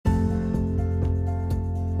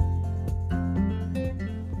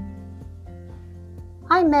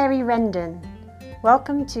I'm Mary Rendon.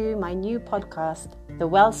 Welcome to my new podcast, The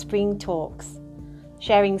Wellspring Talks,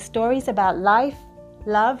 sharing stories about life,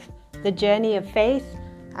 love, the journey of faith,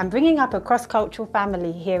 and bringing up a cross-cultural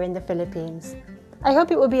family here in the Philippines. I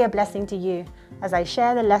hope it will be a blessing to you as I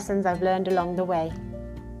share the lessons I've learned along the way.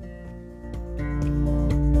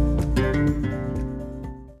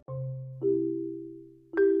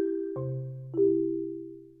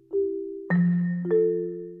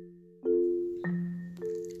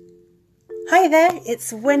 Hi there,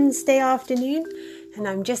 it's Wednesday afternoon and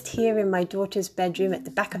I'm just here in my daughter's bedroom at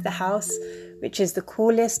the back of the house, which is the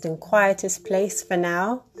coolest and quietest place for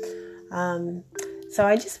now. So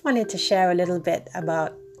I just wanted to share a little bit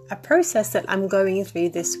about a process that I'm going through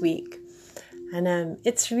this week. And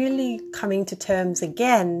it's really coming to terms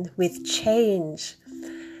again with change.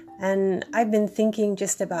 And I've been thinking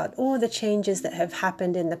just about all the changes that have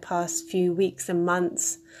happened in the past few weeks and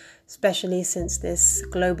months, especially since this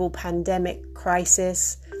global pandemic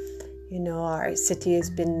crisis. You know, our city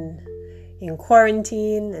has been in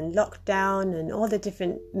quarantine and lockdown and all the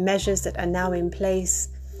different measures that are now in place.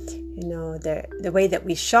 You know, the way that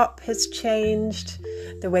we shop has changed,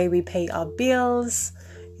 the way we pay our bills,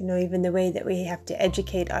 you know, even the way that we have to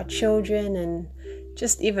educate our children and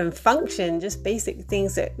just even function, just basic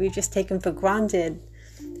things that we've just taken for granted.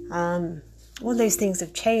 All those things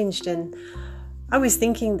have changed, and I was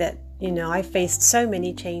thinking that, you know, I faced so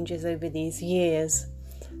many changes over these years.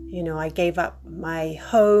 You know, I gave up my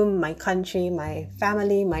home, my country, my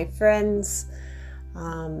family, my friends,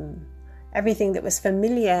 everything that was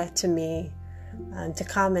familiar to me, to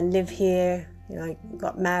come and live here. You know, I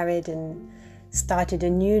got married and started a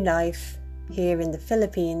new life here in the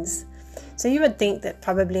Philippines. So you would think that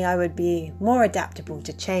probably I would be more adaptable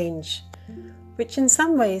to change, which in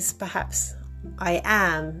some ways perhaps I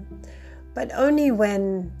am, but only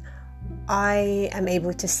when I am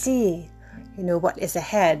able to see, you know, what is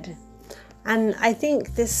ahead. And I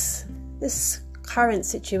think this current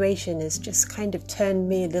situation has just kind of turned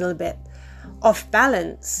me a little bit off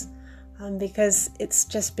balance, because it's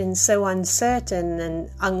just been so uncertain and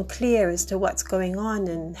unclear as to what's going on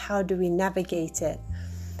and how do we navigate it.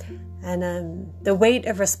 And the weight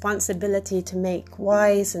of responsibility to make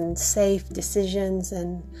wise and safe decisions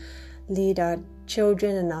and lead our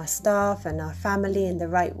children and our staff and our family in the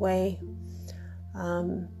right way.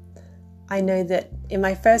 I know that in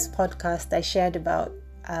my first podcast I shared about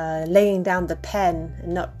laying down the pen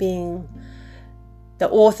and not being the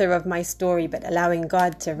author of my story, but allowing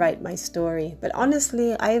God to write my story. But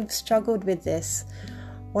honestly, I've struggled with this,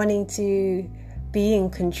 wanting to be in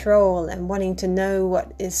control and wanting to know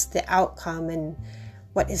what is the outcome and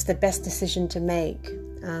what is the best decision to make.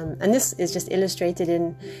 And this is just illustrated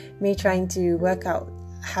in me trying to work out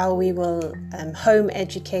how we will home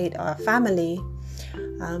educate our family.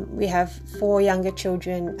 We have 4 younger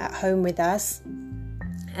children at home with us.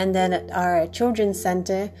 And then at our children's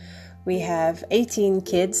center, we have 18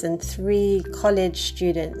 kids and 3 college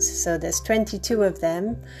students. So there's 22 of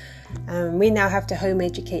them. We now have to home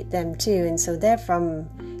educate them too. And so they're from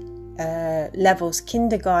levels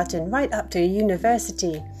kindergarten right up to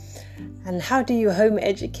university. And how do you home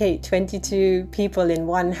educate 22 people in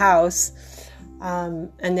one house?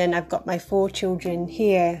 And then I've got my 4 children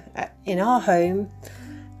here in our home.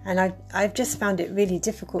 And I've just found it really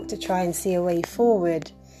difficult to try and see a way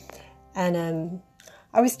forward. And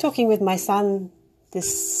I was talking with my son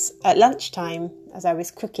this at lunchtime as I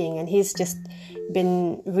was cooking, and he's just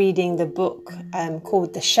been reading the book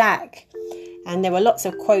called The Shack. And there were lots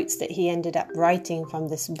of quotes that he ended up writing from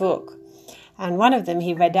this book. And one of them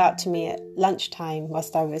he read out to me at lunchtime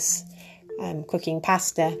whilst I was cooking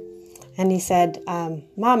pasta. And he said,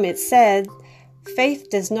 Mom, it said, faith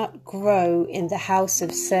does not grow in the house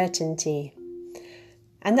of certainty.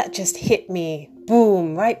 And that just hit me,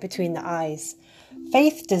 boom, right between the eyes.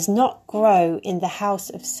 Faith does not grow in the house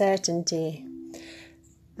of certainty.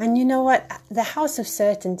 And you know what? The house of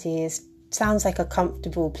certainty sounds like a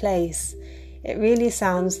comfortable place. It really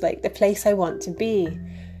sounds like the place I want to be.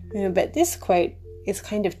 You know, but this quote is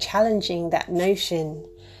kind of challenging that notion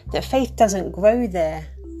that faith doesn't grow there.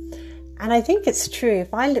 And I think it's true.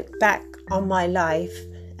 If I look back on my life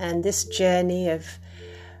and this journey of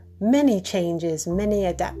many changes, many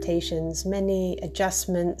adaptations, many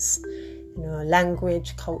adjustments, you know,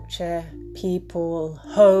 language, culture, people,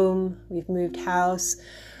 home, we've moved house,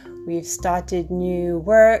 we've started new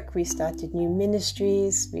work, we've started new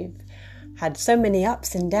ministries, we've had so many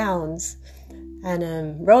ups and downs,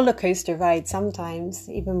 and roller coaster ride sometimes,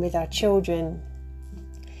 even with our children.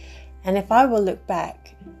 And if I will look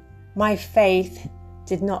back, my faith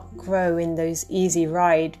did not grow in those easy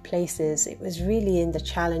ride places. It was really in the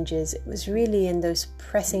challenges. It was really in those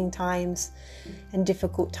pressing times and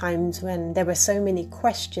difficult times when there were so many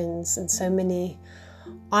questions and so many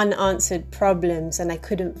unanswered problems, and I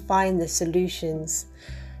couldn't find the solutions.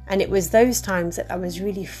 And it was those times that I was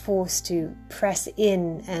really forced to press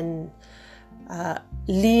in and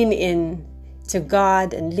lean in to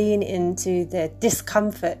God and lean into the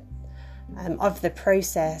discomfort of the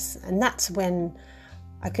process. And that's when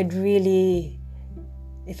I could really,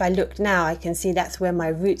 if I look now, I can see that's where my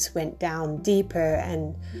roots went down deeper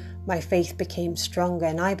and my faith became stronger,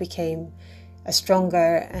 and I became a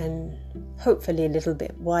stronger and hopefully a little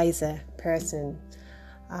bit wiser person.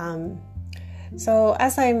 So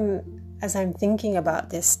as I'm thinking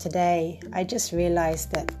about this today, I just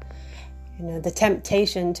realized that, the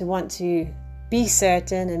temptation to want to be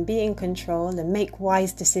certain and be in control and make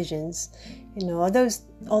wise decisions,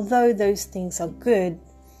 although those things are good,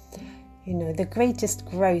 the greatest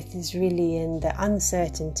growth is really in the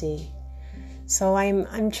uncertainty. So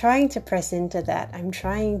I'm trying to press into that. I'm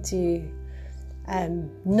trying to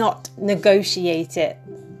not negotiate it.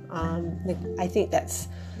 I think that's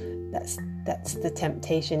the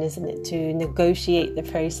temptation, isn't it? To negotiate the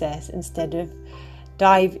process instead of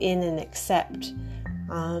dive in and accept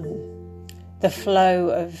the flow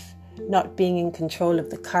of not being in control of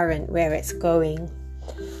the current, where it's going,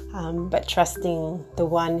 but trusting the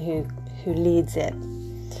one who leads it.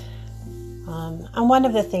 And one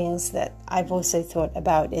of the things that I've also thought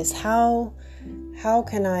about is how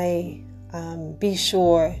can I be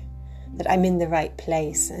sure that I'm in the right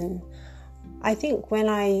place. And I think when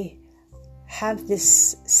I have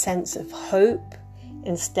this sense of hope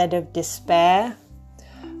instead of despair,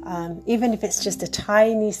 even if it's just a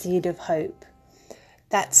tiny seed of hope,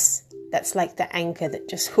 that's like the anchor that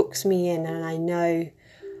just hooks me in, and I know,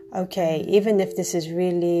 okay, even if this is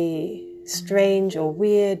really strange or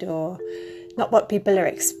weird or not what people are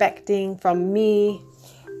expecting from me,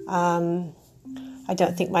 I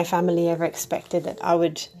don't think my family ever expected that I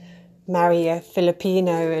would marry a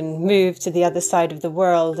Filipino and move to the other side of the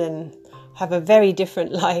world and have a very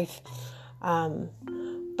different life.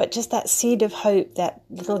 But just that seed of hope, that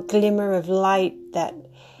little glimmer of light, that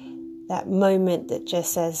moment that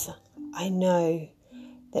just says, I know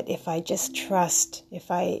that if I just trust,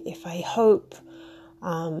 if I hope,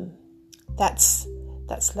 that's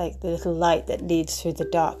like the little light that leads through the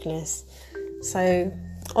darkness. So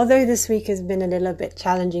although this week has been a little bit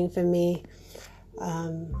challenging for me,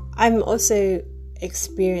 I'm also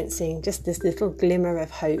experiencing just this little glimmer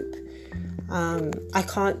of hope. I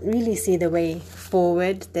can't really see the way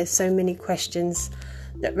forward. There's so many questions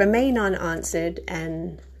that remain unanswered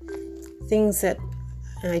and things that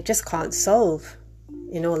I just can't solve,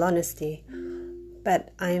 in all honesty.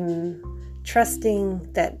 But I'm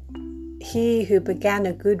trusting that He who began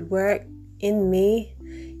a good work in me,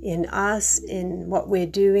 in us, in what we're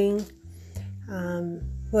doing,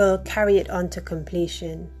 will carry it on to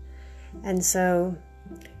completion. And so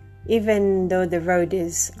even though the road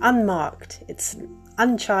is unmarked, it's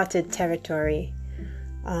uncharted territory,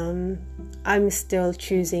 I'm still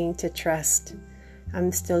choosing to trust.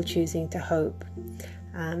 I'm still choosing to hope.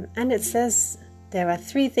 And it says there are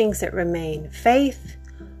 3 things that remain: faith,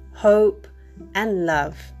 hope, and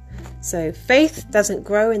love. So faith doesn't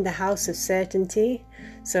grow in the house of certainty.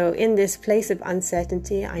 So in this place of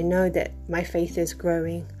uncertainty, I know that my faith is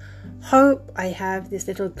growing. Hope, I have this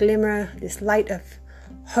little glimmer, this light of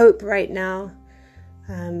hope right now,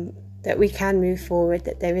 that we can move forward,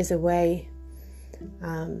 that there is a way.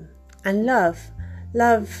 And love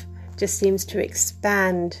just seems to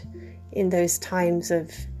expand in those times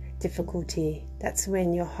of difficulty. That's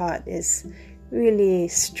when your heart is really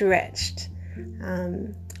stretched.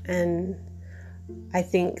 And I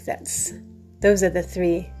think those are the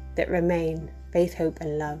 3 that remain: faith, hope,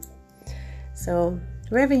 and love. So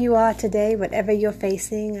wherever you are today, whatever you're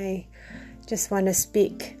facing, I just want to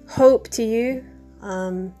speak hope to you.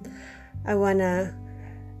 I want to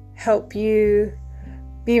help you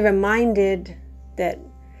be reminded that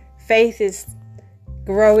faith is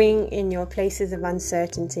growing in your places of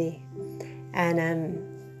uncertainty. And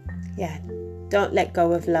don't let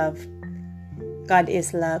go of love. God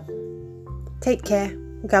is love. Take care.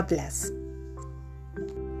 God bless.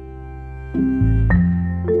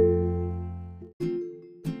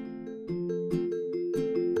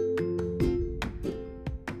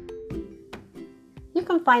 You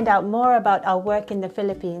can find out more about our work in the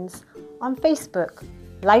Philippines on Facebook,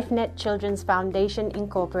 LifeNet Children's Foundation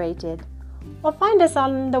Incorporated, or find us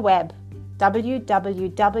on the web,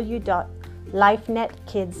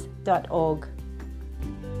 www.lifenetkids.org.